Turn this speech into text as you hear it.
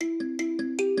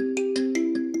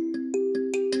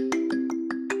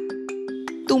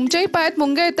तुमच्याही पायात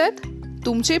मुंग्या येत आहेत,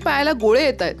 तुमच्याही पायाला गोळे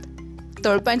येत आहेत,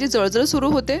 तळपायांची जळजळ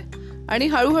सुरू होते आणि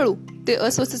हळूहळू ते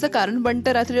अस्वस्थतेचं कारण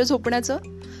बनतं रात्रीच्या झोपण्याचं,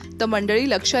 तर मंडळी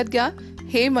लक्षात घ्या,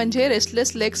 हे म्हणजे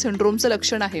रेस्टलेस लेग सिंड्रोमचं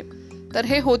लक्षण आहे. तर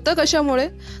हे होतं कशामुळे?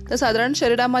 तर साधारण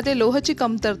शरीरामध्ये लोहाची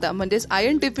कमतरता म्हणजेच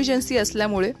आयर्न डिफिशियन्सी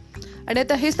असल्यामुळे. आणि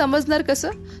आता हे समजणार कसं?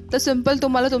 तर सिम्पल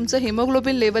तुम्हाला तुमचं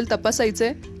हिमोग्लोबिन लेवल तपासायचं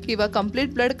आहे किंवा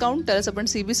कम्प्लीट ब्लड काउंट, त्यालाच आपण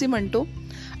CBC म्हणतो,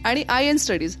 आणि आयर्न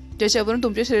स्टडीज ज्याच्यावरून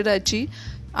तुमच्या शरीराची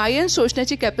आयर्न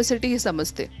शोषण्याची कॅपॅसिटी ही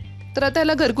समजते. तर आता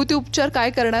याला घरगुती उपचार काय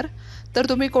करणार? तर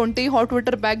तुम्ही कोणतेही हॉट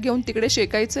वॉटर बॅग घेऊन तिकडे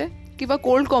शेकायचे किंवा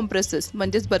कोल्ड कॉम्प्रेसेस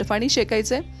म्हणजेच बर्फानी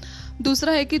शेकायचे.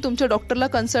 दुसरं आहे की तुमच्या डॉक्टरला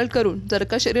कन्सल्ट करून जर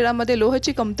का शरीरामध्ये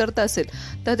लोहाची कमतरता असेल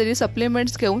तर त्याची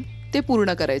सप्लिमेंट्स घेऊन ते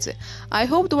पूर्ण करायचे. आय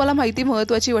होप तुम्हाला माहिती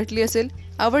महत्त्वाची वाटली असेल.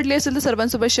 आवडली असेल तर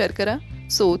सर्वांसोबत शेअर करा.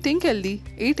 So think healthy,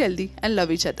 eat healthy and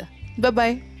love each other. Bye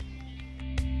bye.